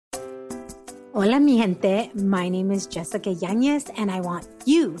Hola, mi gente. My name is Jessica Yanez, and I want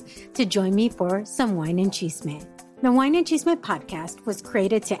you to join me for some Wine and Chisme. The Wine and Chisme podcast was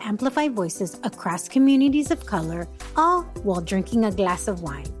created to amplify voices across communities of color, all while drinking a glass of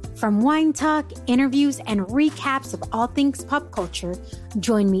wine. From wine talk, interviews, and recaps of all things pop culture,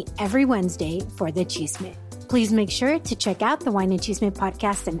 join me every Wednesday for the Chisme. Please make sure to check out the Wine and Chisme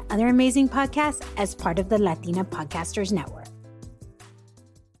podcast and other amazing podcasts as part of the Latina Podcasters Network.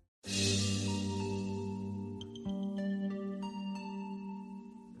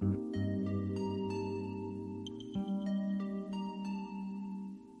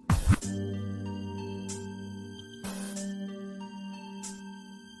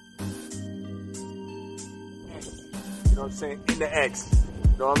 You know what I'm saying? In the X.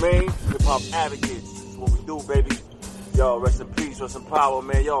 You know what I mean? Hip hop advocates. That's what we do, baby. Yo, rest in peace, rest in power,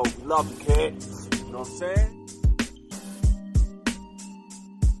 man. Yo, we love you, kid. You know what I'm saying?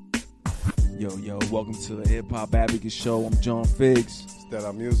 Yo, welcome to the Hip Hop Advocate Show. I'm John Figs. It's that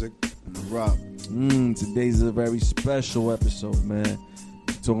our music and the rock. Today's a very special episode, man.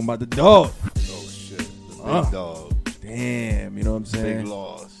 We're talking about the dog. Oh, shit. The big dog. Damn, you know what I'm saying? Big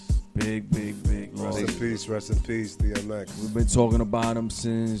loss. Big loss. Rest in peace, Dmx. We've been talking about him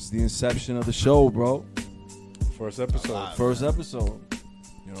since the inception of the show, bro. First episode.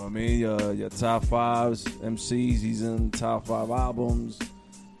 You know what I mean? Your top fives, MCs, he's in top 5 albums.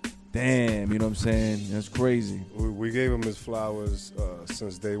 Damn, you know what I'm saying? That's crazy. We gave him his flowers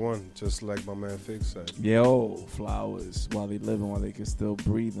since day one, just like my man Fig said. Yo, flowers while they living, while they can still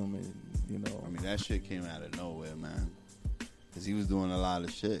breathe them, and you know. I mean, that shit came out of nowhere, man. Because he was doing a lot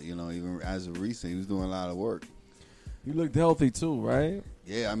of shit, you know, even as of recent, he was doing a lot of work. You looked healthy too, right?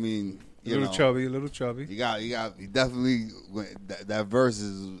 Yeah, I mean, A little chubby. He definitely, that verse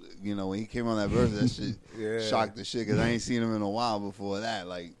is, you know, when he came on that verse, that shit shocked the shit, because I ain't seen him in a while before that,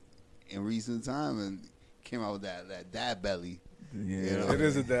 like, in recent time, and came out with that dad belly. Yeah. You know? It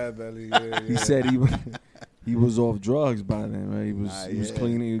is a dad belly, yeah. He said he was off drugs by then, right? He was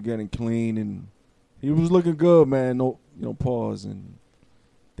clean, he was getting clean, and he was looking good, man. No, you know, pause, and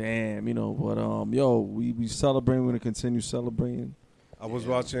damn, you know, but yo, we celebrating, we're gonna continue celebrating. I was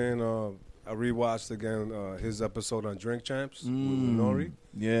watching, I rewatched again his episode on Drink Champs with Nori.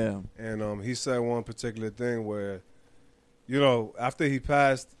 Yeah. And he said one particular thing where, you know, after he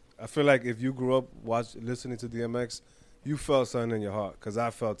passed, I feel like if you grew up listening to DMX, you felt something in your heart, because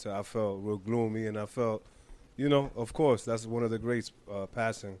I felt it. I felt real gloomy, and I felt, you know, of course, that's one of the greats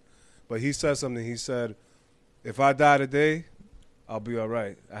passing. But he said something. He said, if I die today, I'll be all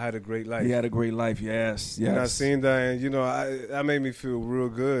right. I had a great life. He had a great life, yes. And I seen that, and, you know, that made me feel real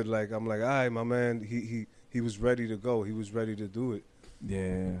good. Like, I'm like, all right, my man, he was ready to go. He was ready to do it.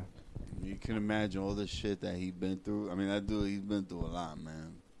 Yeah. You can imagine all the shit that he's been through. I mean, that dude, he's been through a lot,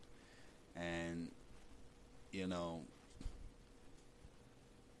 man. And, you know,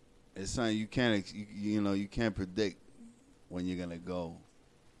 it's something you can't, you can't predict when you're going to go.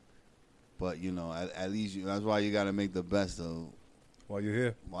 But, you know, at least that's why you got to make the best of While you're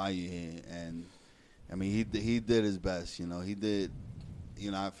here. And, I mean, he did his best, you know. He did, you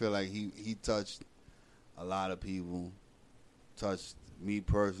know, I feel like he touched a lot of people, touched me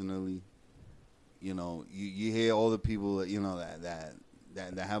personally. You know, you hear all the people that, you know,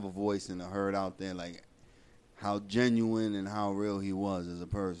 that have a voice and are heard out there, like how genuine and how real he was as a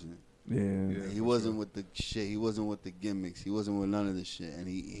person. Yeah. He wasn't with the shit. He wasn't with the gimmicks. He wasn't with none of the shit. And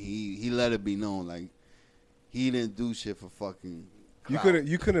he let it be known, like, he didn't do shit for fucking clout.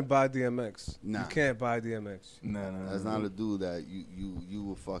 You couldn't buy DMX. Nah. You can't buy DMX. No. That's not a dude that you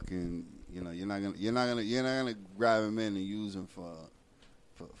will fucking, you know, you're not gonna grab him in and use him for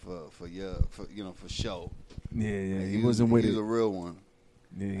show. Yeah. He wasn't with it. He was a real one.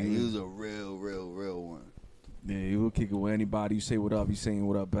 Yeah, he was a real one. Yeah, he will kick it with anybody. You say what up, he's saying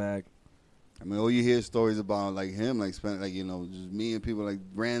what up back. I mean, all you hear stories about, like, him, like, you know, just me and people, like,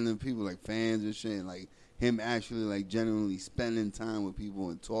 random people, like, fans and shit, and, like, him actually, like, genuinely spending time with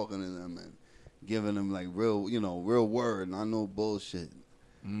people and talking to them and giving them, like, real, you know, real word, not no bullshit.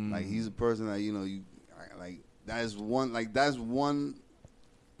 Like, he's a person that, you know, that's one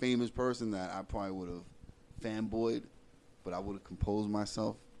famous person that I probably would have fanboyed, but I would have composed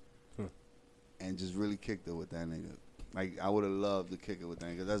myself and just really kicked it with that nigga. Like, I would have loved to kick it with that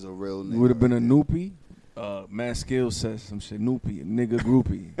nigga, because that's a real nigga. Would have been a noopy. Matt Skills says some shit. Noopy, a nigga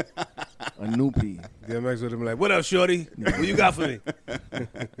groupie. A noopy. DMX would have been like, what up, shorty? What you got for me?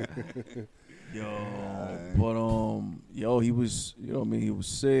 Yo, he was, you know what I mean, he was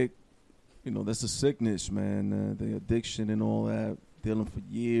sick. You know, that's a sickness, man. The addiction and all that, dealing for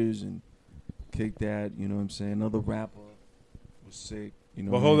years and kicked that, you know what I'm saying? Another rapper was sick. You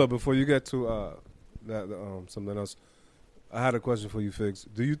know. But hold up, before you get to that something else, I had a question for you, Figs.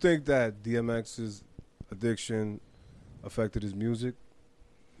 Do you think that DMX's addiction affected his music?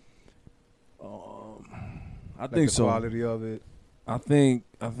 I think the so. Quality of it. I think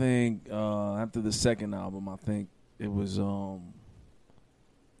after the second album, I think it was to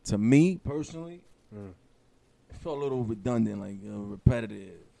me personally, it felt a little redundant, like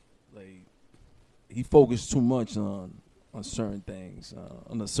repetitive. Like he focused too much on certain things,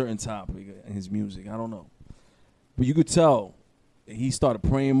 on a certain topic in his music. I don't know, but you could tell he started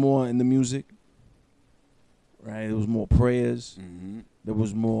praying more in the music. Right, there was more prayers. Mm-hmm. There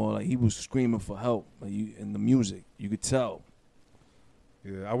was more like he was screaming for help. Like in the music, you could tell.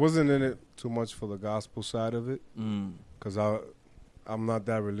 Yeah, I wasn't in it too much for the gospel side of it because I'm not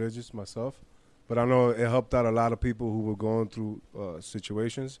that religious myself, but I know it helped out a lot of people who were going through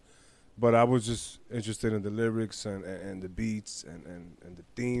situations. But I was just interested in the lyrics and the beats and the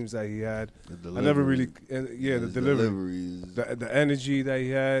themes that he had. I never really, the delivery, the energy that he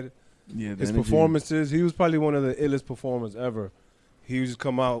had. Yeah, his performances. He was probably one of the illest performers ever. He used to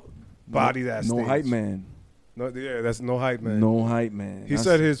come out, body that stage. No hype man. No, yeah, that's no hype man. No hype man. He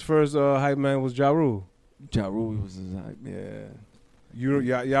said his first hype man was Ja Rule. Ja Rule was his hype.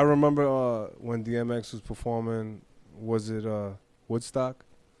 Yeah. Y'all remember when DMX was performing? Was it Woodstock?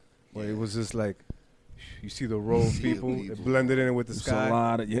 Where it was just like you see the row of people, it blended in with the sky. A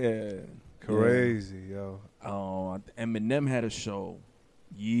lot of crazy, yo. Eminem had a show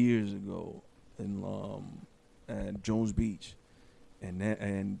years ago in at Jones Beach, and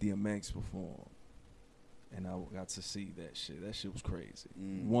DMX performed, and I got to see that shit. That shit was crazy.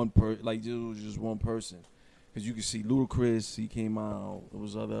 It was just one person, because you could see Ludacris. He came out. There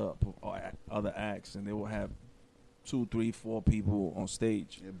was other acts, and they would have 2, 3, 4 people on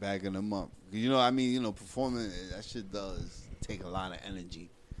stage. You're backing them up. Performing, that shit does take a lot of energy.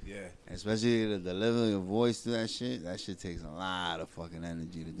 Yeah. Especially to deliver your voice to that shit takes a lot of fucking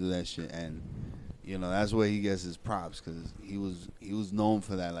energy to do that shit. And, that's where he gets his props, because he was known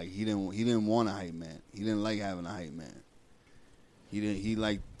for that. Like, he didn't want a hype man. He didn't like having a hype man. He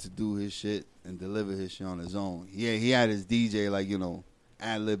liked to do his shit and deliver his shit on his own. Yeah, he had his DJ, like,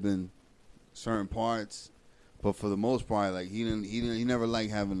 ad-libbing certain parts. But for the most part, like he never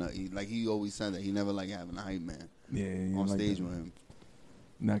liked having he always said that he never liked having a hype man on stage with him.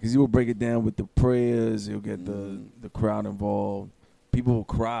 Nah, because he would break it down with the prayers. He'll get the crowd involved. People will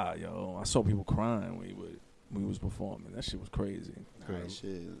cry, yo. I saw people crying when he was performing. That shit was crazy.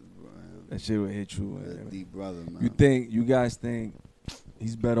 That shit would hit you. Deep brother, man. You guys think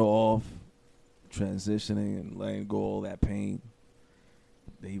he's better off transitioning and letting go all that pain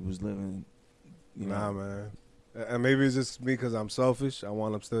that he was living? Nah, man. And maybe it's just me because I'm selfish. I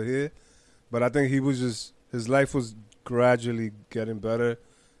want him still here. But I think his life was gradually getting better.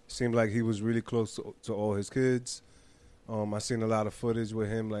 Seemed like he was really close to all his kids. I seen a lot of footage with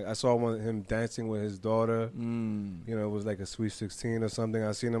him. Like, I saw him dancing with his daughter. It was like a Sweet 16 or something.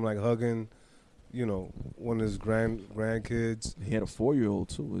 I seen him like hugging, one of his grandkids. He had a 4-year-old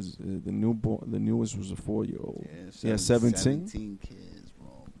too. The newest was a 4-year-old. Yeah, he had 17. 17 kids, bro.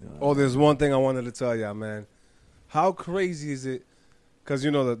 Oh, there's one thing I wanted to tell y'all, man. How crazy is it? Because,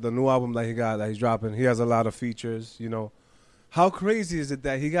 the new album that he's dropping, he has a lot of features, How crazy is it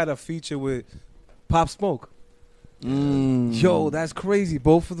that he got a feature with Pop Smoke? Yo, that's crazy.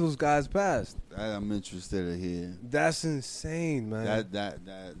 Both of those guys passed. I'm interested to hear. That's insane, man.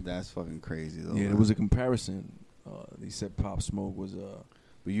 That's fucking crazy, though. Yeah, there was a comparison. He said Pop Smoke was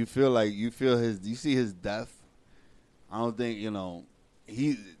But you see his death. I don't think,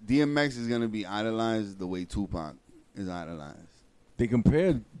 DMX is gonna be idolized the way Tupac is idolized. They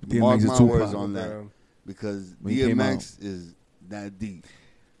compared DMX to Tupac on that, because DMX is that deep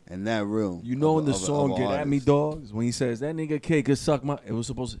and that real. In the song "Get At Me, Dogs," when he says that nigga K could suck my, it was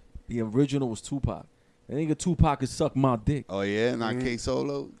supposed to, the original was Tupac. That nigga Tupac could suck my dick. Oh yeah, not K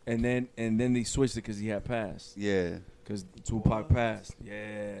Solo. And then they switched it because he had passed. Yeah. Because Tupac passed.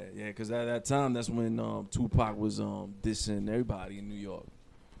 Yeah. Because at that time, that's when Tupac was dissing everybody in New York.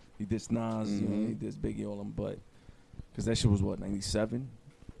 He dissed Nas, he dissed Biggie, all them, but because that shit was what, 97?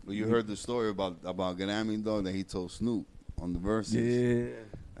 Well, you heard the story about Get At Me, Dog, that he told Snoop on the verses. Yeah.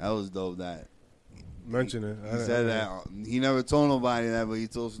 That was dope. That mention it. He said that he never told nobody that, but he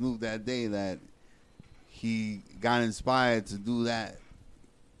told Snoop that day that he got inspired to do that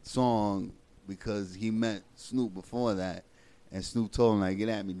song because he met Snoop before that, and Snoop told him, like, get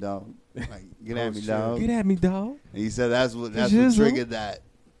at me, dog. Like, get at me, dog. Get at me, dog. And he said that's what triggered that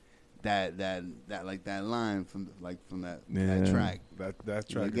line from that track. That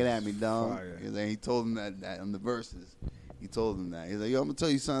track. Like, get at me, dog. Fire. And then he told him that on the verses. He told him that. He's like, yo, I'm gonna tell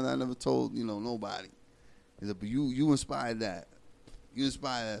you something I never told, nobody. He's like, but you inspired that. You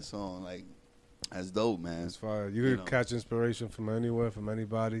inspired that song. Like, that's dope, man. That's fire. You could catch inspiration from anywhere, from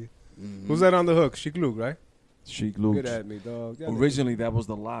anybody. Mm-hmm. Who's that on the hook? Sheik Luke, right? Sheik Luke. Get at me, dog. Originally, that was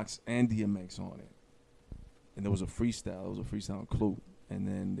the Locks and DMX on it. And there was a freestyle. It was a freestyle on Clue. And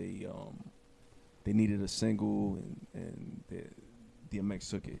then they needed a single, and DMX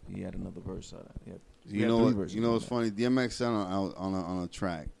took it. He had another verse on it. You know what's funny? DMX said on a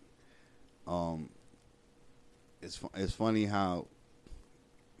track. It's funny how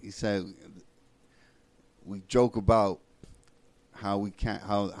he said we joke about how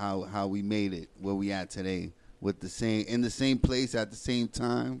we made it where we at today in the same place at the same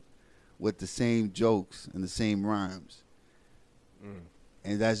time with the same jokes and the same rhymes.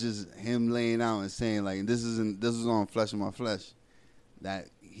 And that's just him laying out and saying, like, this is on Flesh of My Flesh, that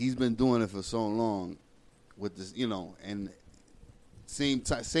he's been doing it for so long with this, and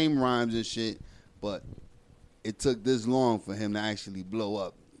same rhymes and shit, but it took this long for him to actually blow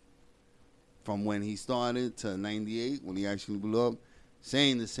up. From when he started to 98, when he actually blew up,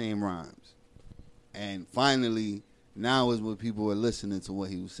 saying the same rhymes. And finally, now is when people are listening to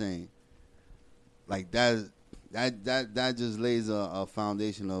what he was saying. Like, that just lays a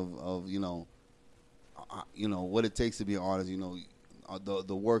foundation of what it takes to be an artist,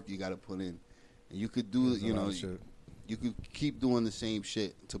 the work you got to put in. And you could do, you could keep doing the same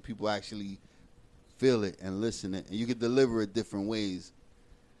shit until people actually feel it and listen it. And you could deliver it different ways.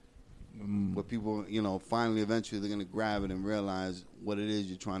 But people, finally, eventually, they're going to grab it and realize what it is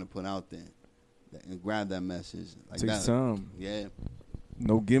you're trying to put out there. And grab that message. Like takes time. Yeah.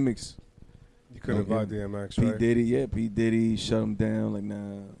 No gimmicks. You couldn't buy DMX, P. right? P. Diddy shut him down. Like,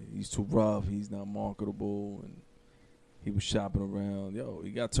 nah, he's too rough. He's not marketable. And he was shopping around. Yo,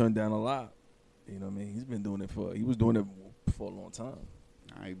 he got turned down a lot. You know what I mean? He was doing it for a long time.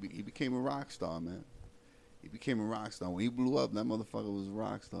 He became a rock star, man. He became a rock star. When he blew up, that motherfucker was a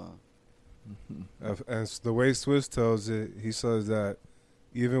rock star. And the way Swiss tells it, he says that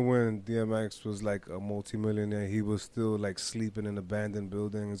even when DMX was like a multimillionaire, he was still like sleeping in abandoned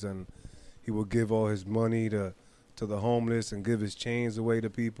buildings, and he would give all his money to the homeless and give his chains away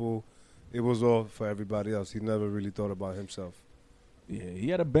to people. It was all for everybody else. He never really thought about himself. Yeah, he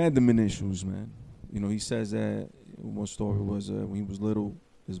had abandonment issues, man. He says that one story was when he was little,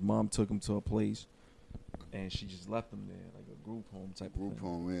 his mom took him to a place, and she just left him there, like a group home type of thing.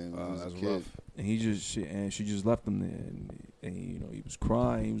 Home, man. That's rough. And she just left him there, and he was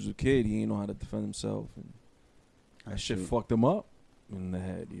crying. He was a kid. He didn't know how to defend himself, and that shit fucked him up in the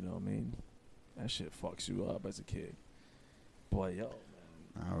head. You know what I mean? That shit fucks you up as a kid. But yo,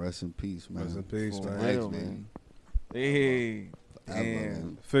 man. Rest in peace, man. Rest in peace, man. Thanks, man. Hey,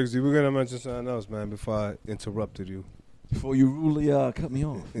 damn. Fix, you were gonna mention something else, man, before I interrupted you. Before you rudely cut me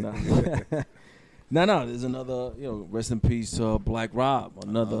off. No. There's another, rest in peace, Black Rob.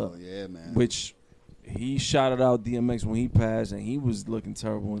 Another, oh, yeah, man. Which he shouted out DMX when he passed, and he was looking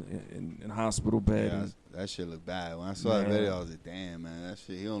terrible in hospital bed. Yeah, that shit looked bad. When I saw that video, I was like, damn, man, that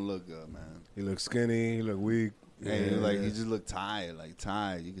shit, he don't look good, man. He looked skinny. He looked weak. Yeah, he just looked tired.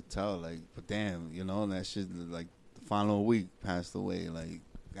 You could tell, but damn, that shit, like, the final week passed away, like,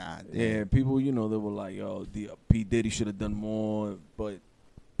 God damn. Yeah, people, they were like, yo, P. Diddy should have done more, but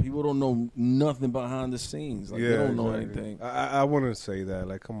people don't know nothing behind the scenes. Like, they don't know anything. I wouldn't say that.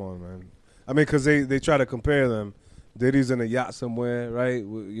 Like, come on, man. I mean, because they try to compare them. Diddy's in a yacht somewhere, right?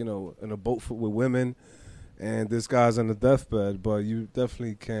 In a boat with women, and this guy's on the deathbed. But you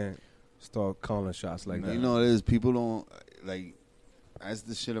definitely can't start calling shots like that. You know what it is? People don't, like, that's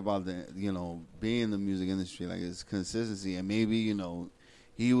the shit about being in the music industry. Like, it's consistency. And maybe,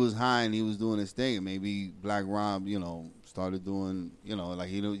 he was high and he was doing his thing. And maybe Black Rob, started doing, like,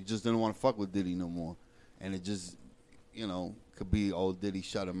 he just didn't want to fuck with Diddy no more. And it just, could be Diddy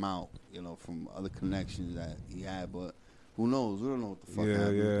shut him out, from other connections that he had. But who knows? We don't know what the fuck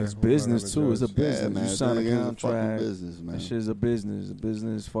happened. Yeah. It's business, too. It's a business. Yeah, man. You sign a contract. Business, man. That shit's a business. The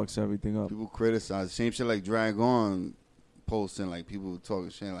business fucks everything up. People criticize. Same shit like Drag On posting, like, people talking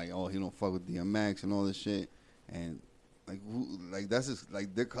shit like, he don't fuck with DMX and all this shit. And, that's just,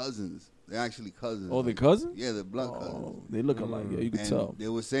 like, they're cousins. They're actually cousins. Oh, they're cousins? Yeah, they're blood cousins. They look alike. Yeah, you can tell. They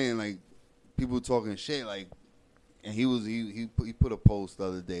were saying, like, people talking shit, like, and he put a post the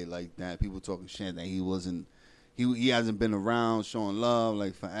other day like that. People talking shit that he hasn't been around showing love,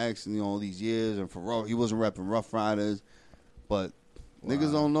 like, for X and all these years, and for he wasn't repping Rough Riders, but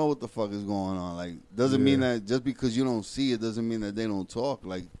niggas don't know what the fuck is going on. Like, doesn't mean that just because you don't see it doesn't mean that they don't talk.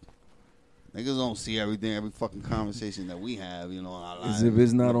 Like, Niggas don't see everything, every fucking conversation that we have, you know, in our lives. If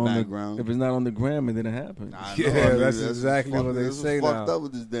it's not in the on background. if it's not on the gram, it didn't happen. I know, Yeah, I mean, that's exactly what they say now. fucked up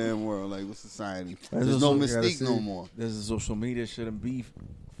with this damn world, like with society. That's There's no just- mystique no more. There's a social media shouldn't be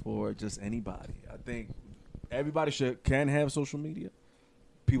for just anybody. I think everybody can have social media.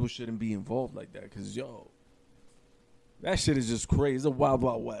 People shouldn't be involved like that because that shit is just crazy. It's a wild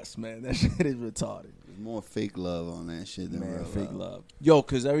west, man. That shit is retarded. There's more fake love on that shit than real Fake love. Yo,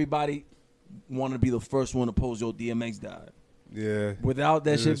 because everybody wanted to be the first one to post, yo, DMX died. Yeah. Without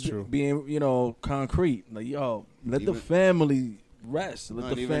that It is shit true. being, concrete. Like, yo, let the Even- family rest. Let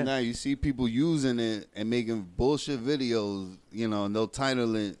Not the even that. You see people using it and making bullshit videos, and they'll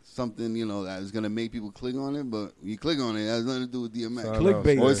title it something, that is going to make people click on it. But you click on it, it has nothing to do with DMX.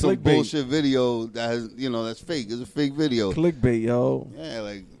 Clickbait. Or it's some Clickbait. bullshit video that has, that's fake. It's a fake video. Clickbait, yo. Yeah,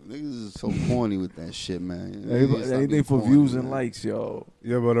 like, niggas is so corny with that shit, man. Anything for views and likes, yo.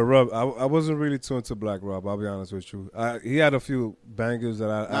 Yeah, but Rob, I wasn't really too into Black Rob. I'll be honest with you. He had a few bangers that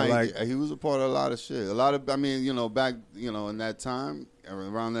I like. He was a part of a lot of shit. A lot of, back, in that time,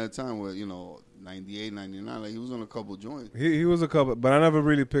 around that time where, 98, 99, like he was on a couple joints. He was a couple, but I never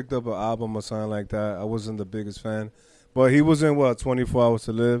really picked up an album or something like that. I wasn't the biggest fan. But he was in 24 Hours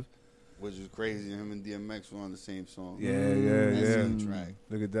to Live. Which is crazy. Him and DMX were on the same song. Yeah. Same track.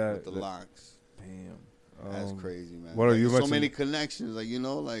 Look at that. With the locks. Damn. That's crazy, man. What are you so mentioning? many connections,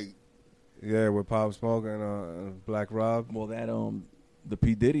 Yeah, with Pop Smoke and Black Rob. Well, that the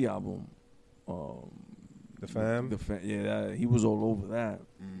P Diddy album, The Fam. Yeah, he was all over that.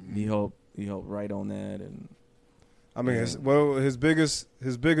 Mm-hmm. He helped write on that, and I mean, his biggest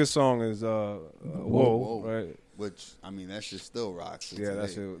song is Whoa, right? Which, that shit still rocks. Yeah,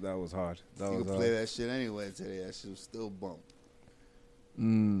 that was hard. You can play that shit anyway today. That shit will still bump.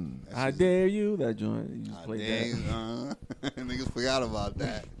 I dare you, that joint. You just played that. Niggas forgot about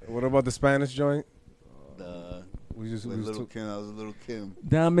that. What about the Spanish joint? Little Kim, that was a Little Kim.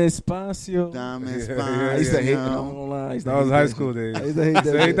 Dame espacio. Dame Yeah, espacio. I used to hate. I'm gonna lie. I used to That was hate high that school shit. days. I used to hate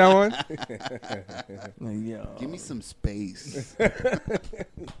You that. hate that one? Like, yo. Give me some space.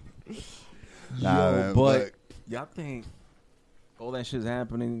 Yo, man, but y'all think all that shit's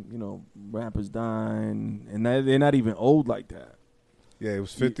happening? Rappers dying, and they're not even old like that. Yeah, it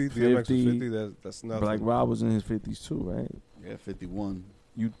was 50. DMX was 50. That's nothing. Black Rob was in his 50s too, right? Yeah, 51.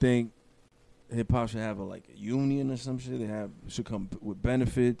 You think hip hop should have a union or some shit? Should come with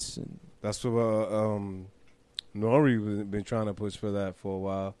benefits and. That's what Nori been trying to push for that for a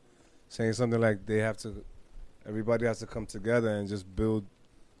while, saying something like everybody has to come together and just build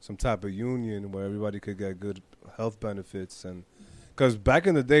some type of union where everybody could get good health benefits. And because back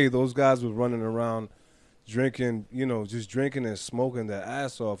in the day, those guys were running around drinking, just drinking and smoking their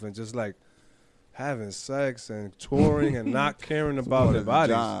ass off and just having sex and touring and not caring about their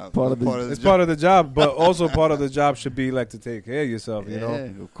bodies. It's part of the job, but also part of the job should be to take care of yourself, Yeah,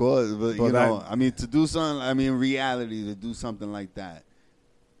 of course. But to do something, in reality, to do something like that,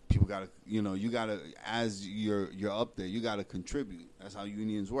 people gotta, you gotta, as you're up there, you gotta contribute. That's how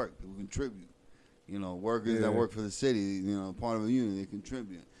unions work. People contribute. Workers that work for the city, part of a union, they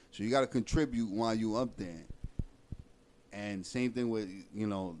contribute. So you gotta contribute while you up there. And same thing with,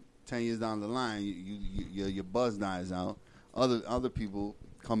 10 years down the line, your buzz dies out. Other people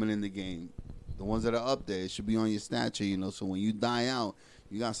coming in the game, the ones that are up there, it should be on your stature, so when you die out,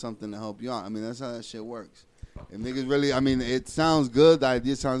 you got something to help you out. That's how that shit works. If niggas really, it sounds good, the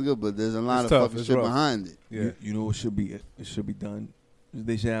idea sounds good, but there's a lot of fucking shit behind it. Yeah. You know what should be done?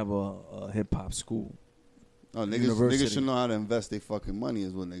 They should have a hip hop school. Oh, niggas should know how to invest their fucking money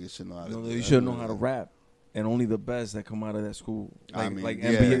is what niggas should know how to do. They should know how to rap. And only the best that come out of that school.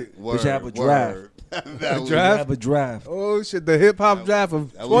 NBA. They should have a draft. Draft? Have a draft. Oh, shit, the hip-hop draft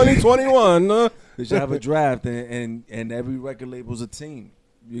of 2021. They should have a draft, and every record label's a team.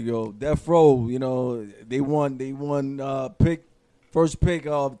 You go, Death Row, they won first pick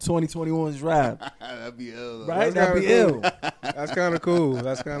of 2021's draft. That'd be ill. Right? That'd be ill. That's kind of cool.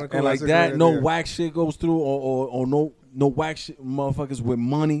 And like that, no whack shit goes through, or no whack shit motherfuckers with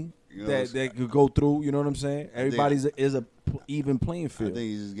money. That could go through, you know what I'm saying? Everybody's is a even playing field. I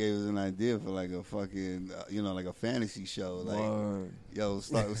think he just gave us an idea for a fucking, like a fantasy show.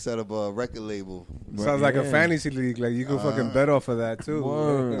 Set up a record label. Sounds like a fantasy league. You can fucking bet off of that too.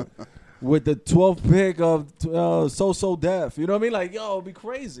 Word. With the 12th pick of So Def, you know what I mean? It'd be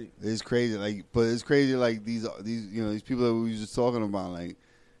crazy. It's crazy, but it's crazy. These people that we were just talking about,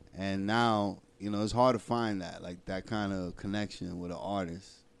 and now it's hard to find that kind of connection with an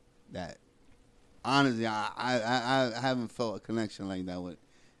artist. That honestly, I haven't felt a connection like that with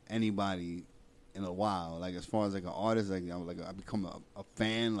anybody in a while. Like as far as like an artist, like I become a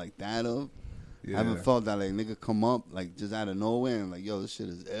fan like that of. Yeah. I haven't felt that like nigga come up like just out of nowhere and like, yo, this shit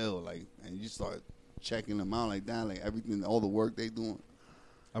is ill. Like, and you start checking them out like that, like everything, all the work they doing.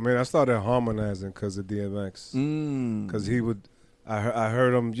 I mean, I started harmonizing because of DMX. Because he would, I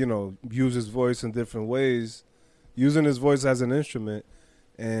heard him, you know, use his voice in different ways, using his voice as an instrument,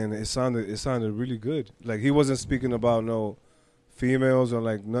 and it sounded really good. Like he wasn't speaking about no females or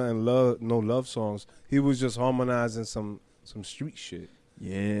like no love songs. He was just harmonizing some street shit.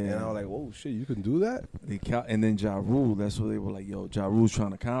 Yeah. And I was like, whoa, shit, you can do that? And then Ja Rule, that's what they were like, yo, Ja Rule's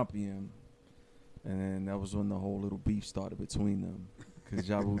trying to copy him. And then that was when the whole little beef started between them. Because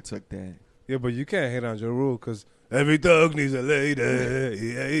Ja Rule took that. Yeah, but you can't hate on Ja Rule because every thug needs a lady.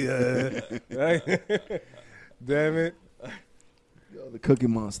 Yeah. Right? Damn it. Yo, the Cookie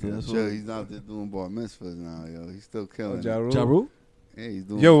Monster. That's Sure, he's out there doing bar mitzvahs now, yo. He's still killing Ja it. Rule? Ja Rule? Yeah, he's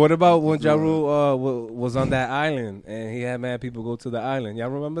doing. Yo, what about when Ja Rule was on that island and he had mad people go to the island? Y'all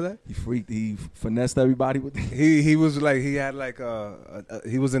remember that? He freaked. He finessed everybody with that. He was like, he had like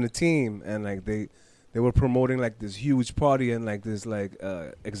he was in a team and like they were promoting like this huge party in like this like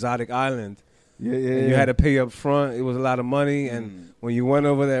exotic island. Yeah. And you had to pay up front. It was a lot of money, and when you went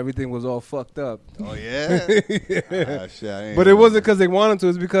over there, everything was all fucked up. Oh yeah. Yeah. Shit, But it wasn't because they wanted to.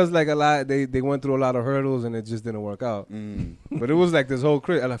 It's because like a lot they went through a lot of hurdles and it just didn't work out. But it was like this whole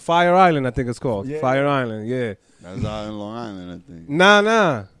like Fire Island, I think it's called. Yeah. Fire Island, yeah. That's out in Long Island, I think.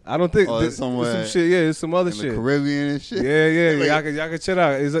 Nah. I don't think. Oh, it's somewhere some shit. Yeah, it's some other in shit. the Caribbean and shit. Yeah. Like, y'all can check it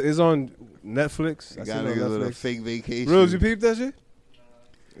out. It's on Netflix. You I got seen it on niggas with a Netflix. fake vacation. Rose, you peeped that shit?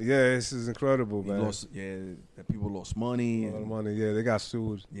 Yeah, this is incredible, man. That people lost money. A lot of money. Yeah, they got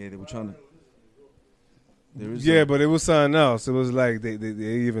sued. Yeah, they were trying to. Yeah, but it was something else. It was like they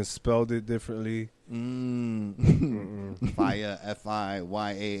even spelled it differently. Fire,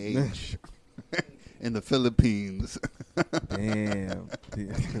 FIYAH. In the Philippines. Damn.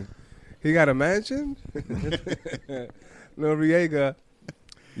 He got a mansion? Noriega.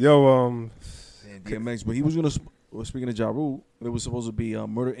 Yo, And DMX, but he was gonna. Speaking of Ja Rule, it was supposed to be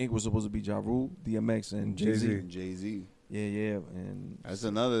Murder Inc. was supposed to be Ja Rule, DMX, and Jay-Z. Jay-Z. Yeah, and That's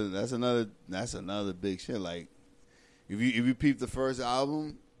another big shit. Like, if you peep the first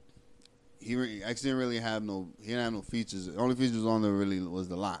album, X didn't really have no features. The only features on there really was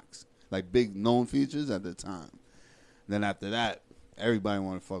the locks, like big known features at the time. Then after that, everybody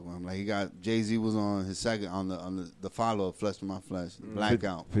wanted to fuck with him. Like he got Jay-Z was on his second on the follow up, Flesh to My Flesh,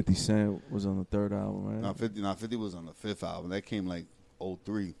 Blackout. 50 Cent was on the third album, right? 50 was on the fifth album. That came like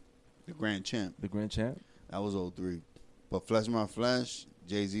 03. The Grand Champ. The Grand Champ. That was 03. But Flesh to My Flesh,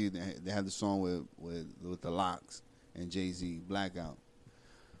 Jay-Z, they had the song with the Locks and Jay-Z, Blackout,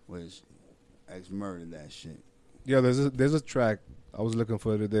 which X murdered that shit. yeah, there's a track I was looking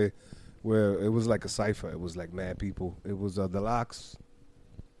for today where it was like a cipher. It was like mad people. It was the Locks.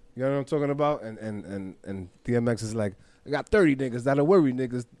 You know what I'm talking about? And DMX is like, I got 30 niggas that'll worry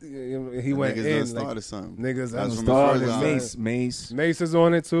niggas. He went niggas in done like started something. niggas That's done from started the first something. Mace. Mace is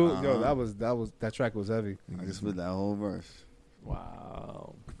on it too. Uh-huh. Yo, that track was heavy. I just spit that whole verse.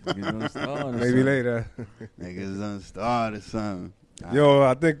 Wow. Maybe Maybe later. Niggas done started something. Yo,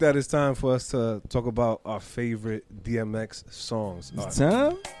 I think that it's time for us to talk about our favorite DMX songs. It's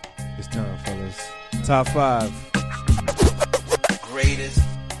time? It's time, fellas. Top 5. Greatest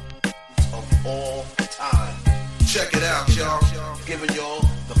of all time. Check it out, y'all. Giving y'all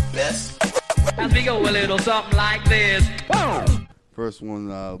the best. As we go a little something like this. First one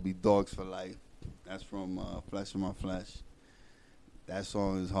will be Dogs for Life. That's from Flesh to My Flesh. That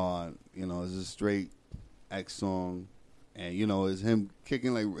song is hard. You know, it's a straight X song. And, you know, it's him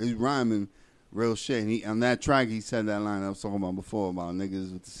kicking, like, he's rhyming real shit. And on that track, he said that line I was talking about before about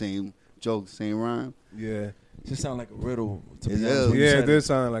niggas with the same joke, same rhyme. Yeah. It just sound like a riddle. To be It honest. is. When you Yeah, said it did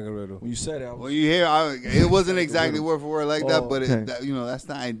sound like a riddle. When you said it, I was, Well, you hear, it wasn't exactly word for word like that, but okay. you know, that's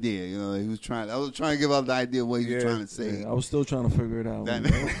the idea. You know, I was trying to give out the idea of what he was Yeah. trying to say. yeah, I was still trying to figure it out. That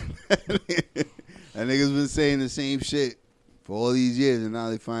nigga's been saying the same shit for all these years, and now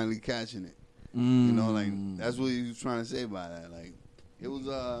they finally catching it. You know, like that's what he was trying to say by that. Like it was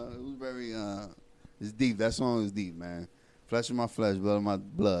very it's deep. That song is deep, man. Flesh of my flesh, blood of my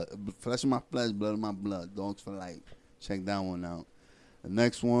blood. Flesh of my flesh, blood of my blood. Dogs for life. Check that one out. The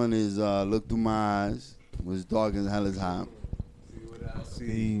next one is Look Through My Eyes. Was dark as hell is hot.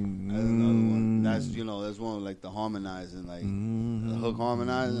 See, That's another one. That's that's one of, like the harmonizing, like the hook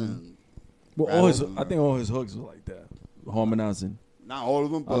harmonizing. Well, I think all his hooks were like that, harmonizing. Not all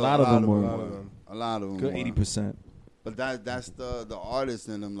of them, but A lot of them were. A lot of them. Good were. 80%. But that's the artist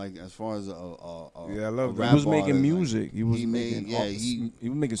in him. Like as far as I love a that. rap He was making artist, music. Like, he was he making. made He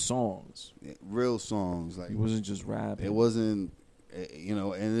was making songs. real songs. Like He wasn't just rapping. it wasn't,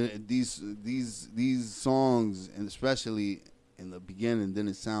 and these songs, and especially in the beginning,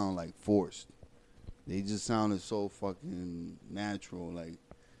 didn't sound like forced. They just sounded so fucking natural, like,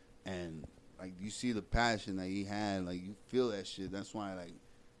 and like you see the passion that he had, like you feel that shit. That's why, like,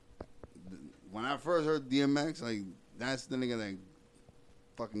 when I first heard DMX, like that's the nigga that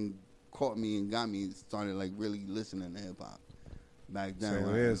fucking caught me and got me started like really listening to hip hop back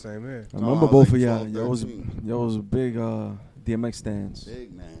then. Same here. I remember was both like of y'all. 12, Y'all was big DMX stands.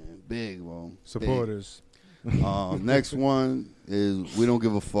 Big man, big bro. Supporters. Big. Next one is We Don't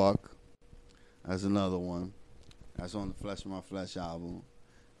Give a Fuck. That's another one. That's on the Flesh of My Flesh album.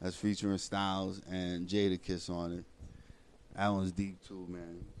 That's featuring Styles and Jadakiss on it. That one's deep too,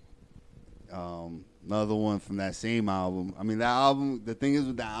 man. Another one from that same album. I mean, that album. The thing is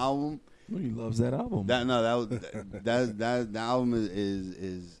with that album, He loves that album. that album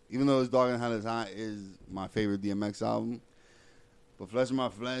is even though it's Dark and Hell is Hot, is my favorite DMX album. But Flesh of My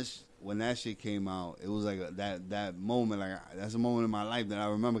Flesh, when that shit came out, it was like that moment. Like that's a moment in my life that I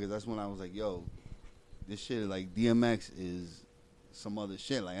remember because that's when I was like, yo, this shit like DMX is some other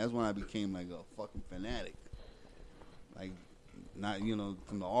shit. Like that's when I became like a fucking fanatic. Like not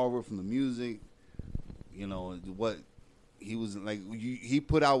from the artwork, from the music, what he was like. He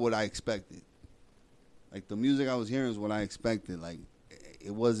put out what I expected. Like the music I was hearing is what I expected. Like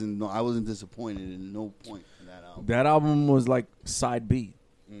it wasn't. I wasn't disappointed in no point in that album. That album was like side B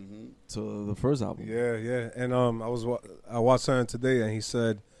to the first album. Yeah. And I watched something today, and he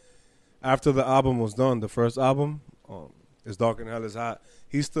said after the album was done, the first album, It's Dark and Hell is Hot,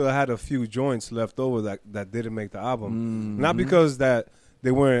 he still had a few joints left over that didn't make the album. Not because that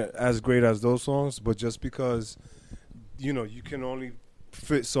they weren't as great as those songs, but just because, you can only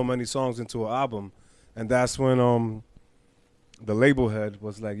fit so many songs into an album. And that's when the label head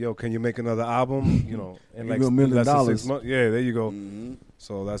was like, yo, can you make another album? In like $1 million. less than 6 months. Yeah, there you go.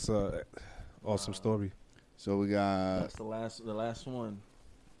 So that's a awesome story. So we got. That's the last one.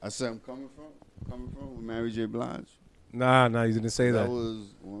 I said I'm coming from with Mary J. Blige. Nah, you didn't say that. That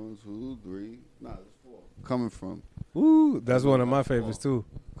was 1, 2, 3. Nah, there's 4. Coming from. Ooh, that's one of my favorites too.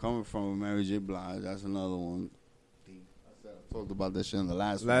 Coming from Mary J. Blige. That's another one. I talked about that shit in the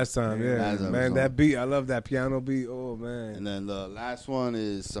last time, yeah. Last man, episode. that beat, I love that piano beat. Oh, man. And then the last one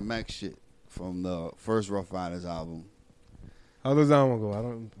is some X shit from the first Rough Riders album. How does that one go?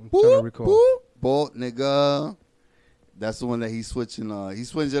 I'm trying to recall. Bolt, nigga. That's the one that he's switching. He's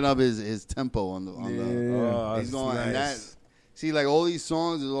switching up his tempo on the. He's going nice. And that. See, like all these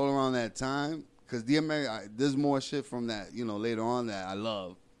songs is all around that time. Cause DMX, there's more shit from that. Later on that I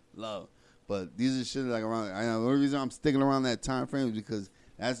love. But these are shit like around. The only reason I'm sticking around that time frame is because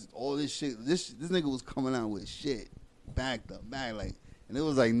that's all this shit. This nigga was coming out with shit back like, and it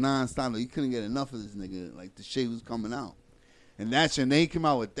was like nonstop. Like, you couldn't get enough of this nigga. Like the shit was coming out. And that shit, and they came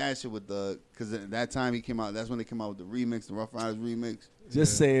out with that shit because at that time he came out, that's when they came out with the remix, the Rough Riders remix.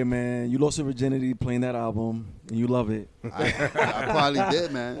 Just say it, man. You lost your virginity playing that album, and you love it. I probably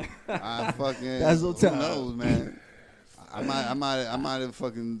did, man. I fucking, That's no who time. knows, man. I might have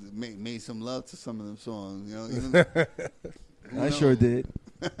fucking made some love to some of them songs, I sure did.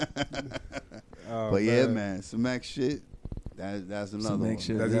 But yeah, man, some X shit. That's another one.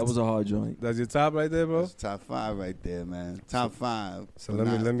 Shit. That was a hard joint. That's your top right there, bro? That's top 5 right there, man. Top 5. So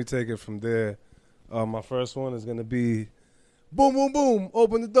let me take it from there. My first one is gonna be Boom Boom Boom,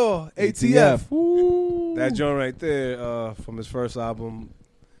 Open the Door, ATF. That joint right there from his first album.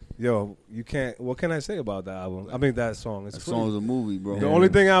 Yo, you can't. What can I say about that album? I mean that song. That song's a movie, bro. The only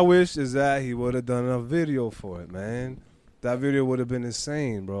thing I wish is that he would have done a video for it, man. That video would have been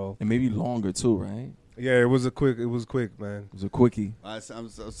insane, bro. And maybe longer too, right? Yeah, it was quick, man. It was a quickie. I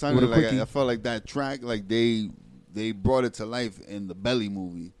felt like that track, like they brought it to life in the Belly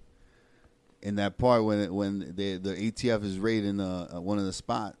movie. In that part when the ATF is raiding one of the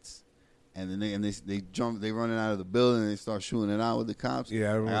spots, and then they jump, they running out of the building and they start shooting it out with the cops.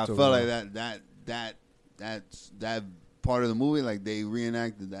 Yeah, I felt like that part of the movie, like they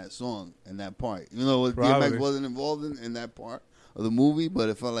reenacted that song in that part. DMX wasn't involved in that part of the movie, but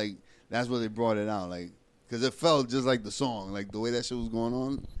it felt like that's where they brought it out, like, because it felt just like the song, like the way that shit was going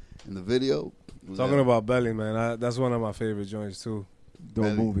on in the video. Talking about Belly, man, that's one of my favorite joints too.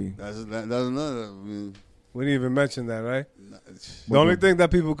 Dope movie. That's another. I mean, we didn't even mention that, right? The only thing that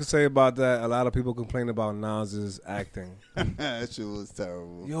people could say about that, a lot of people complain about Nas's acting. That shit was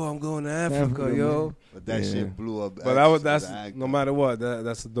terrible. Yo, I'm going to Africa, yo. But that shit blew up. But that's no matter what,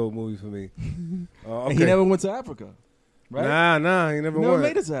 that's a dope movie for me. Okay. And he never went to Africa. right? Nah, he never Never went.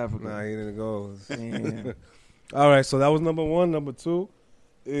 made it to Africa. Nah, he didn't go. Damn. All right, so that was number one. Number two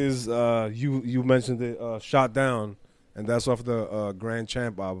is you mentioned it, Shot Down, and that's off the Grand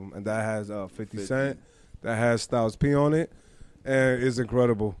Champ album, and that has 50 Cent, that has Styles P on it, and it's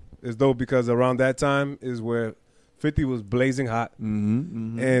incredible. It's dope because around that time is where 50 was blazing hot,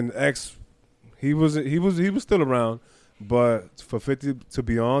 and X, he was still around, but for 50 to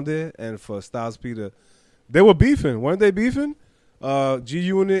be on there and for Styles P to, they were beefing, weren't they beefing? G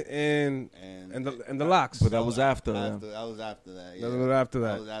Unit and the Locks. But that was after. That was after that. Yeah. That was after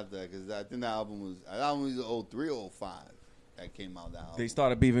that. That was after that because I think that album was 03 or 05 that came out. That album. They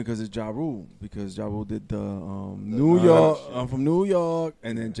started beefing because it's Ja Rule, because Ja Rule did the New York. I'm from New York,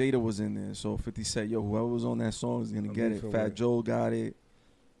 and then Jada was in there. So 50 said, "Yo, whoever was on that song is gonna get it." Fat Joe got it.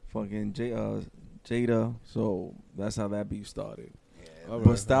 Fucking Jada. So that's how that beef started. Yeah,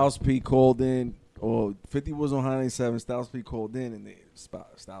 But Styles P called in. Or 50 was on High 97, Styles P called in, and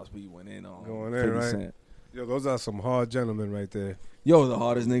Styles P went in on Going 50 in, right? Cent. Yo, those are some hard gentlemen right there. Yo, the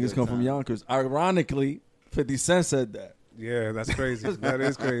hardest niggas come from time. Yonkers. Ironically, 50 Cent said that. Yeah, that's crazy. That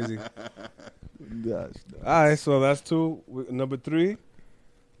is crazy. Gosh, All right, so that's two. Number three,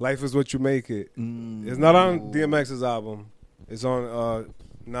 Life Is What You Make It. It's not on DMX's album. It's on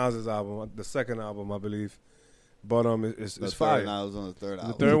Nas's album, the second album, I believe. But it's fire. I was on the third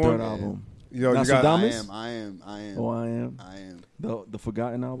album. The third one? album. Yo, you got Nostradamus? I am. Oh, I am. I am. The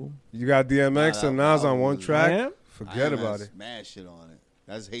Forgotten album. you got DMX Nah, and that Nas on album one was- track. I Am? Forget about it. Mad shit on it.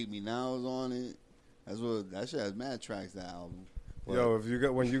 That's Hate Me Now is on it. That shit has mad tracks. That album. But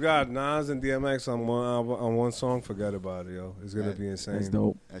Yo, when you got Nas and DMX on one album, on one song, forget about it, yo. It's gonna Right. be insane. That's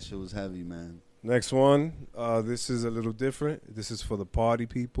dope. that shit was heavy, man. Next one, this is a little different. This is for the party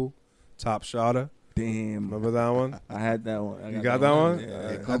people. Top Shotter. Damn. Remember that one? I had that one. You got that one?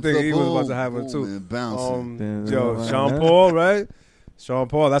 Yeah. I think he was about to have it too. And bouncing. Yo, Sean Paul, right? Sean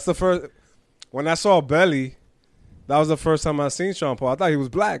Paul. That's the first. When I saw Belly, that was the first time I seen Sean Paul. I thought he was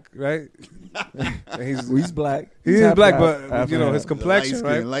black, right? And He's black. He He's is half black, black, but half you know half. his complexion,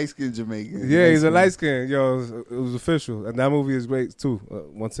 right? Light skin Jamaican. Yeah, he's a light skin. Yo, it was official, and that movie is great too.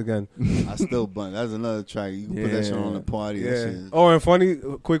 Once again, I still bun. That's another track. You can put that shit on the party. That yeah. shit. Oh,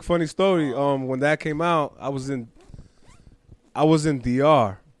 and quick funny story. When that came out, I was in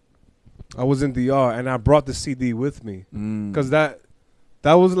DR. And I brought the CD with me because that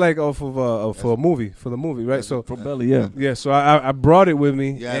was like off of for the movie, right? So For Belly, yeah. yeah, so I brought it with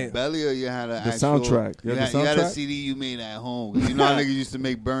me. You had Belly or you had The actual soundtrack. You You had had, the you had a soundtrack? CD you made at home. 'Cause you know how niggas used to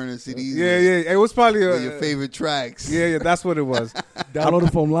make burner CDs. Yeah. It was probably With your favorite tracks. Yeah, that's what it was.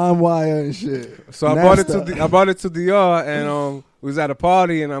 Downloaded from LimeWire and shit. So I brought it to DR, and we was at a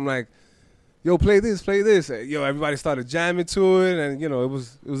party, and I'm like, "Yo, play this." And, yo, everybody started jamming to it, and you know, it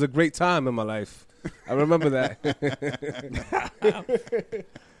was a great time in my life. I remember that.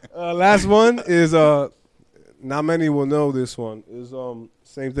 Last one is not many will know this one. Is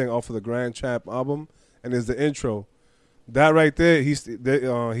same thing off of the Grand Champ album, and is the intro. That right there, he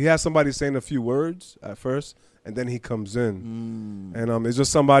has somebody saying a few words at first, and then he comes in, and it's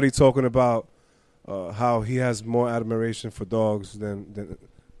just somebody talking about how he has more admiration for dogs than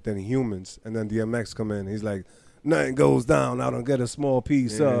humans, and then DMX come in. He's like, nothing goes down. I don't get a small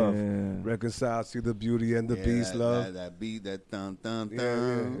piece of. Reconcile, see the beauty and the beast, love. That beat, that thumb.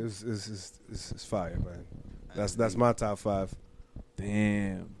 Yeah. It's fire, man. That's my top five.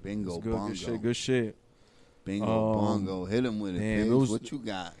 Damn. Bingo, It's good, bongo. Good shit. Bingo, bongo. Hit him with it, damn, Pigs. it was- What you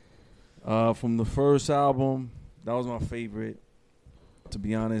got? From the first album, that was my favorite. To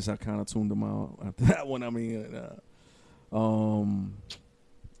be honest, I kind of tuned them out after that one. I mean, It's all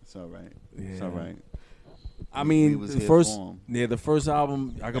right. yeah. It's all right. I We mean, was the here first, for 'em. the first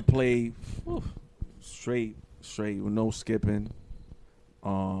album I could play straight with no skipping.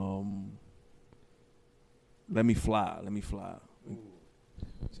 Let Me Fly.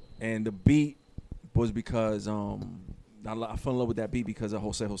 And the beat was because I fell in love with that beat because of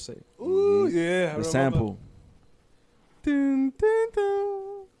Jose Jose. Ooh, yeah. I The remember. sample. Dun, dun,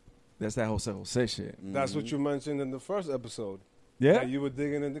 dun. That's that Jose Jose shit. That's what you mentioned in the first episode. Yeah. That you were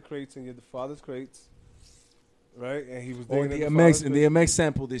digging in the crates and your father's crates, right? And he was Or digging in DMX the and father's DMX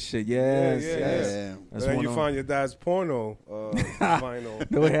sampled this shit. Yes, Yeah. yes. Yeah. That's and then one you of- find your dad's porno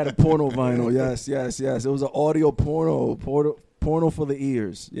vinyl. No, it had a porno vinyl. Yes. It was an audio porno for the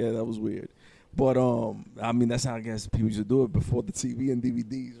ears. Yeah, that was weird. But I mean, that's how I guess people used to do it before the TV and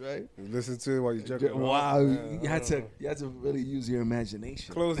DVDs, right? Listen to it while you jerk it Wow, off. you had to really use your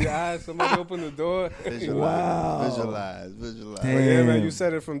imagination. Close your eyes. Somebody open the door. Wow. Visualize. Damn. Yeah, man, you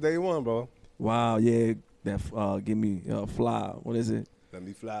said it from day one, bro. Wow, yeah, that give me fly. What is it? Let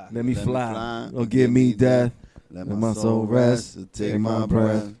me fly. Let me Let me fly. fly. Or give me death. Let my soul rest, take my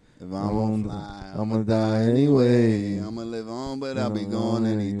breath. If I'm gonna fly, I'm gonna die anyway. I'm gonna live on, but I'll be gone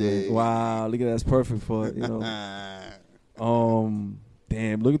any day. Wow, look at that. That's perfect for it,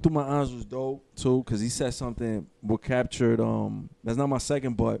 Damn, looking through my eyes was dope too, cause he said something. What captured. That's not my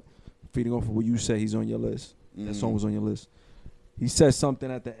second, but feeding off of what you said, he's on your list. That song was on your list. He said something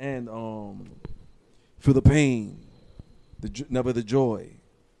at the end. Feel the pain, never the joy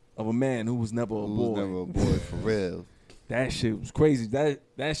of a man who was never a boy. Never a boy for real. That shit was crazy.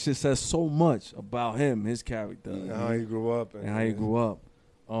 That shit says so much about him, his character, and how he grew up, and how he grew up.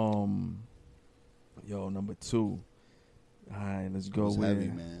 Number 2. All right, let's go with heavy,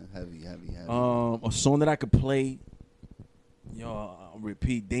 man. Heavy. A song that I could play. I'll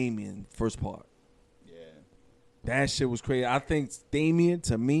repeat Damien first part. Yeah, that shit was crazy. I think Damien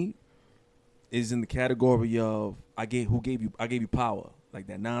to me is in the category of I gave you power, like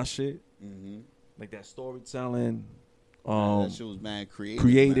that shit, like that storytelling. That shit was mad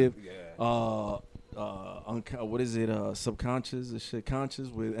creative. Yeah. What is it? Subconscious, the shit conscious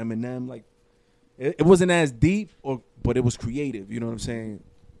with Eminem. Like it wasn't as deep, but it was creative. You know what I'm saying?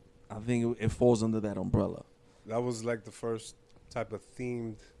 I think it falls under that umbrella. That was like the first type of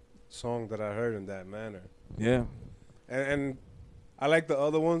themed song that I heard in that manner. Yeah. And I like the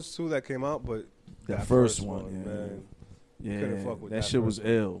other ones too that came out, but that first one, man. Yeah. Couldn't fuck with that shit was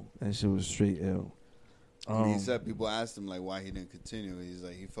ill. That shit was straight ill. He said people asked him like why he didn't continue. He's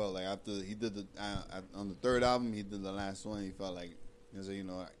like he felt like after he did the on the third album he did the last one. He felt like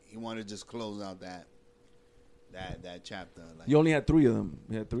he wanted to just close out that chapter. Like, you only had 3 of them.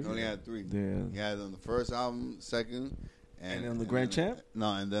 You had 3. He only had 3. Yeah. He had on the first album, second, and on the Grand Champ.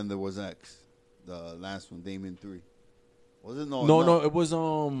 No, and then there was X, the last one, Damien 3. Was it no? It was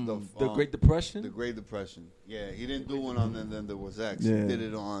the Great Depression. The Great Depression. Yeah, he didn't do one on then there was X. Yeah. He did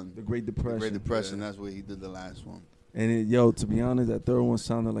it on the Great Depression. The Great Depression. Yeah. That's where he did the last one. And to be honest, that third one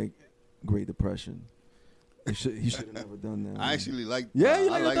sounded like Great Depression. He should have never done that. I actually like. Yeah, you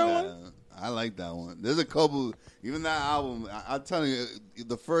like that one? I like that one. There's a couple. Even that album, I'm telling you,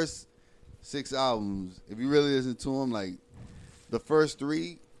 the first 6 albums, if you really listen to them, like the first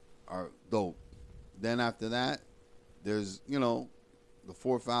 3 are dope. Then after that, there's the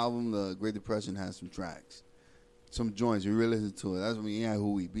 4th album, the Great Depression, has some tracks, some joints. You really listen to it. That's when you had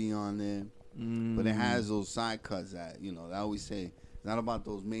Who We Be on there, but it has those side cuts that I always say. It's not about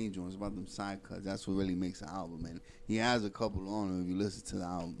those main joints, it's about them side cuts. That's what really makes an album. And he has a couple on them if you listen to the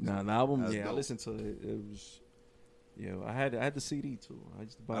album. Nah, the album, dope. I listened to it. It was, I had the CD too.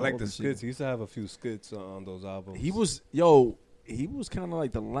 I like the skits. He used to have a few skits on those albums. He was kind of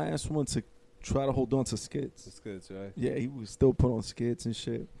like the last one to try to hold on to skits. The skits, right? Yeah, he was still put on skits and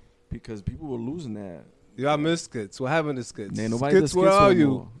shit because people were losing that. Yeah, I miss skits. What happened to skits? Man, nobody does skits. Where are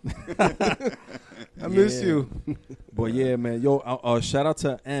you? I miss you. But yeah, man, shout out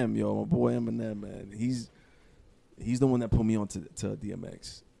to M, my boy Eminem, man. He's the one that put me on to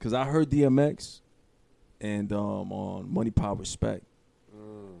DMX because I heard DMX and on Money, Power, Respect,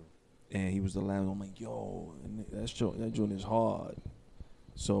 and he was the last one. I'm like, that joint is hard.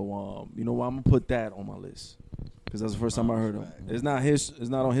 So I'm gonna put that on my list because that's the first time I heard him. It's not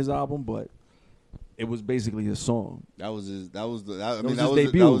on his album, but it was basically his song. That was his debut.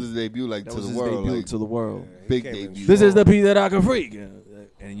 Like to the world. Debut to the world. Yeah, big debut. This is the P that I can freak.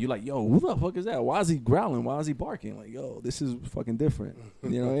 And you're like, who the fuck is that? Why is he growling? Why is he barking? Like, this is fucking different.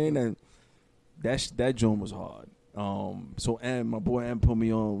 You know what I mean? And that joint was hard. So my boy M put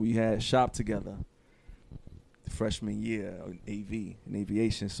me on. We had shop together. Freshman year in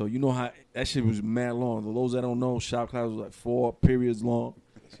aviation. So you know how that shit was mad long. For those that don't know, shop class was like 4 periods long.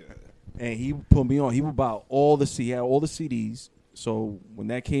 And he put me on. He would buy he had all the CDs. So when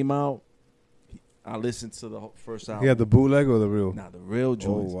that came out, I listened to the first album. He had the bootleg or the real? Nah, the real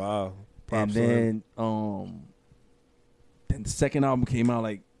joints. Oh wow! Props and then the second album came out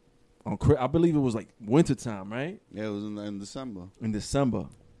like I believe it was like wintertime, right? Yeah, it was in December. In December.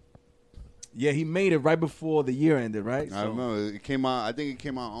 Yeah, he made it right before the year ended, right? I remember it came out. I think it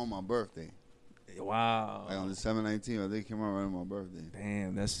came out on my birthday. Wow. Like on December 19th, I think it came out right on my birthday.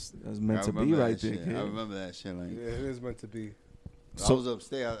 Damn, that's meant to be right there, kid. I remember that shit. Like, yeah, it is meant to be. So I was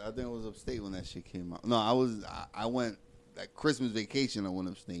upstate. I think I was upstate when that shit came out. No, I went like Christmas vacation. I went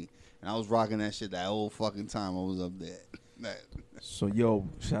upstate, and I was rocking that shit that whole fucking time. I was up there. So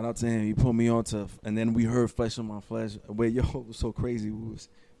shout out to him. He put me on to, and then we heard Flesh on My Flesh. Wait, it was so crazy. We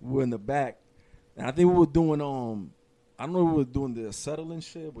were in the back, and I think we were doing I don't know if we were doing the settling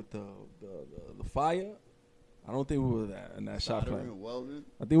shit with the fire. I don't think we were in that shop class. I think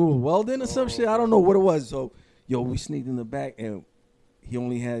we were welding or some shit. I don't know what it was. So we sneaked in the back and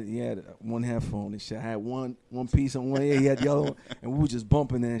he had one headphone and shit. I had one piece on one ear, he had the other one, and we were just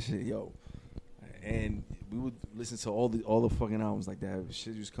bumping that shit, yo. And we would listen to all the fucking albums like that.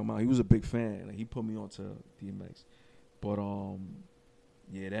 Shit just come out. He was a big fan. Like, he put me on to DMX. But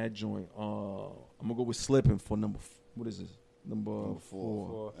yeah, that joint. I'm gonna go with Slippin' for what is this? Number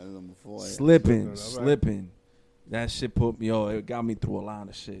four. Number 4. Slippin'. That shit put me, it got me through a lot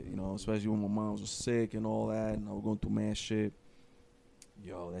of shit, you know, especially when my mom was sick and all that, and I was going through mad shit.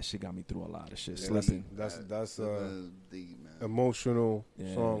 Yo, that shit got me through a lot of shit. Yeah, Slipping. That's deep, man. Emotional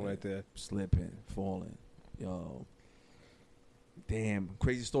song right there. Slipping, falling. Yo. Damn.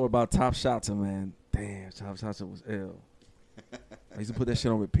 Crazy story about Top Shotter, man. Damn, Top Shotter was ill. I used to put that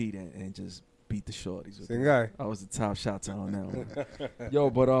shit on repeat and just beat the shorties. Same guy. I was the Top Shotter on that one. Yo,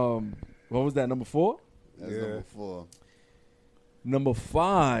 but what was that, number 4? That's number 4. Number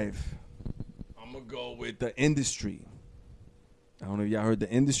 5, I'm going to go with The Industry. I don't know if y'all heard The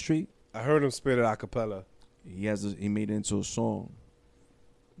Industry. I heard him spit it a cappella. He made it into a song,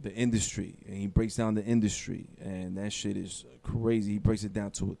 The Industry, and he breaks down the industry, and that shit is crazy. He breaks it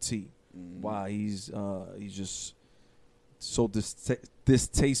down to a T. Mm-hmm. Why he's just so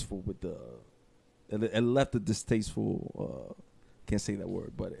distasteful with the. It left a distasteful. Can't say that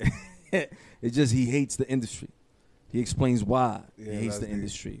word, but it's just he hates the industry. He explains why he hates the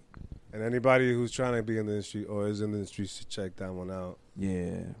industry. And anybody who's trying to be in the industry or is in the industry should check that one out.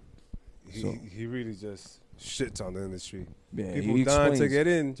 Yeah. He really just shits on the industry. Yeah, people dying to get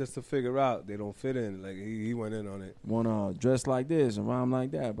in just to figure out they don't fit in. Like he went in on it. Wanna dress like this and rhyme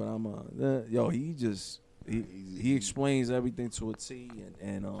like that, but he explains everything to a T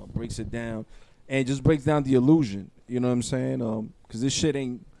and breaks it down and just breaks down the illusion. You know what I'm saying? Because this shit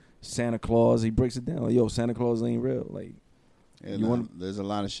ain't Santa Claus. He breaks it down. Like, Santa Claus ain't real. Like. Yeah, there's a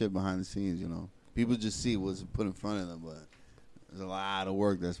lot of shit behind the scenes, you know. People just see what's put in front of them, but there's a lot of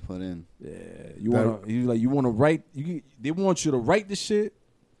work that's put in. Yeah, you want to write. They want you to write the shit,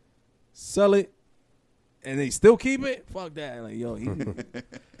 sell it, and they still keep it. Fuck that, like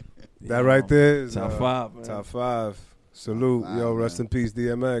that right there is top 5. Man. Top 5. Salute, rest in peace,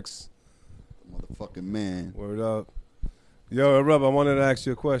 DMX. Motherfucking man. Word up, yo, Rub. I wanted to ask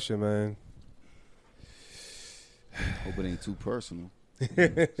you a question, man. Hope it ain't too personal.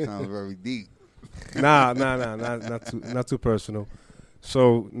 Sounds very deep. Nah, not too personal.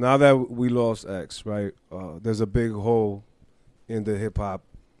 So now that we lost X, right? There's a big hole in the hip hop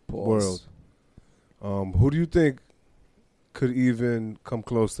world. Who do you think could even come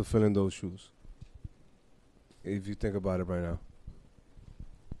close to filling those shoes? If you think about it right now.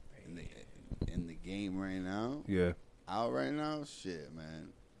 In the game right now? Yeah. Out right now? Shit, man.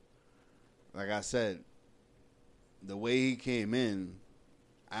 Like I said, the way he came in,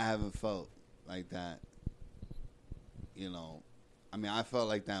 I haven't felt like that. You know, I mean, I felt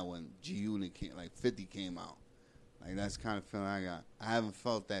like that when G-Unit came, like 50 came out. Like, that's the kind of feeling I got. I haven't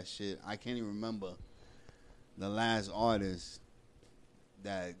felt that shit. I can't even remember the last artist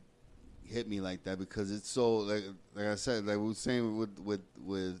that hit me like that because it's so, like I said, like we were saying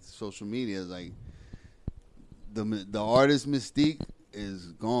with social media, like the artist mystique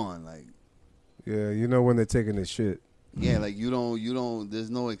is gone. Like, yeah, you know when they're taking this shit. Yeah, like you don't. There's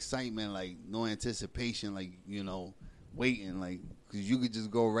no excitement, like no anticipation, like waiting, like because you could just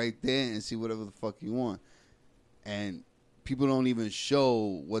go right there and see whatever the fuck you want, and people don't even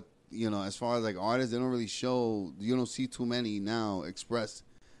show what as far as like artists, they don't really show. You don't see too many now express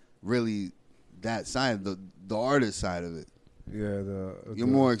really that side, the artist side of it. Yeah, you're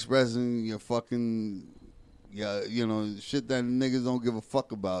more expressing your fucking shit that niggas don't give a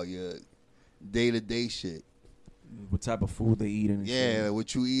fuck about, your day-to-day shit. What type of food they eating? And shit.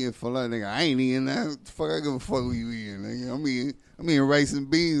 What you eating for lunch, nigga? I ain't eating that. What the fuck I give a fuck what you eating, nigga? I'm eating rice and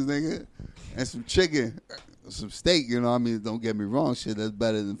beans, nigga, and some chicken, some steak. I mean, don't get me wrong, shit that's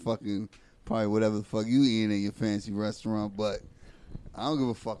better than fucking probably whatever the fuck you eating in your fancy restaurant, but I don't give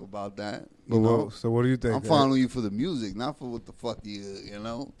a fuck about that. So what do you think? I'm following you for the music, not for what the fuck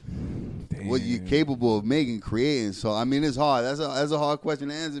what you're capable of making, creating. So I mean, it's hard. That's a hard question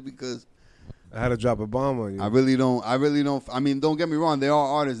to answer because I had to drop a bomb on you. I really don't. I mean, don't get me wrong. There are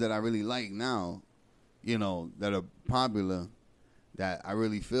artists that I really like now, that are popular, that I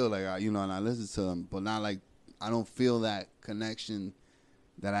really feel like and I listen to them, but not like I don't feel that connection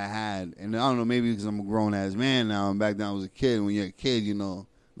that I had. And I don't know, maybe because I'm a grown ass man now, and back then I was a kid. When you're a kid,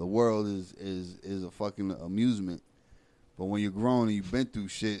 the world is a fucking amusement. But when you're grown and you've been through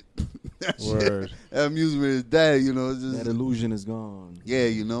shit, that amusement is dead. It's just, that illusion is gone. Yeah,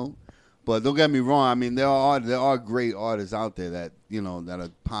 But don't get me wrong. I mean, there are great artists out there that that are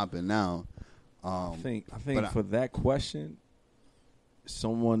popping now. I think for that question,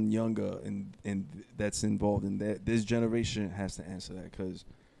 someone younger and that's involved in that, this generation has to answer that, because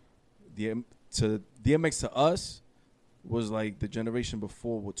DMX to us was like the generation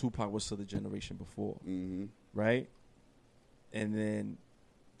before what Tupac was to the generation before, right? And then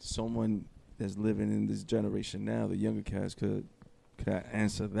someone that's living in this generation now, the younger cats could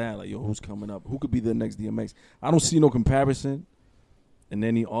answer that, like, yo, who's coming up? Who could be the next DMX? I don't see no comparison in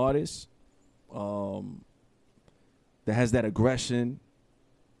any artist that has that aggression.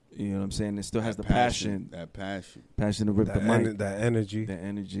 You know what I'm saying? It still has the passion. That passion. Passion to rip the mic. That energy. That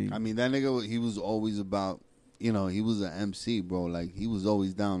energy. I mean, that nigga, he was always about, you know, he was an MC, bro. Like, he was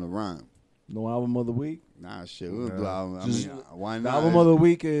always down to rhyme. No album of the week? Nah, shit. We'll do album. Why not? The album of the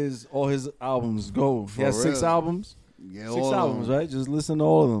week is all his albums. Go. He has 6 albums. Yeah, 6 albums, right? Just listen to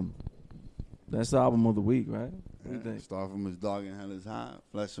all of them. That's the album of the week, right? What do you think? Start from his dog and hell is high.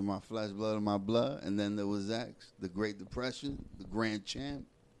 Flesh of my flesh, blood of my blood. And then there was X, the Great Depression, the Grand Champ,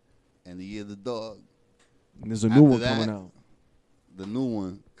 and the Year of the Dog. And there's a new one coming out. The new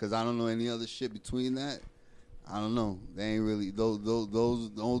one, because I don't know any other shit between that. I don't know. They ain't really, those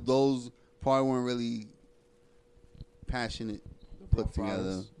probably weren't really passionate, put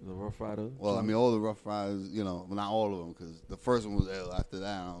together. The Rough Riders. Well, I mean, all the Rough Riders, you know, well, not all of them, because the first one was ill. After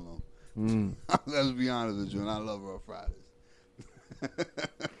that, I don't know. Let's be honest with you, and I love Rough Riders.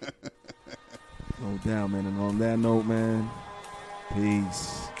 No doubt, man. And on that note, man,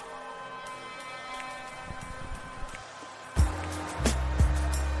 peace.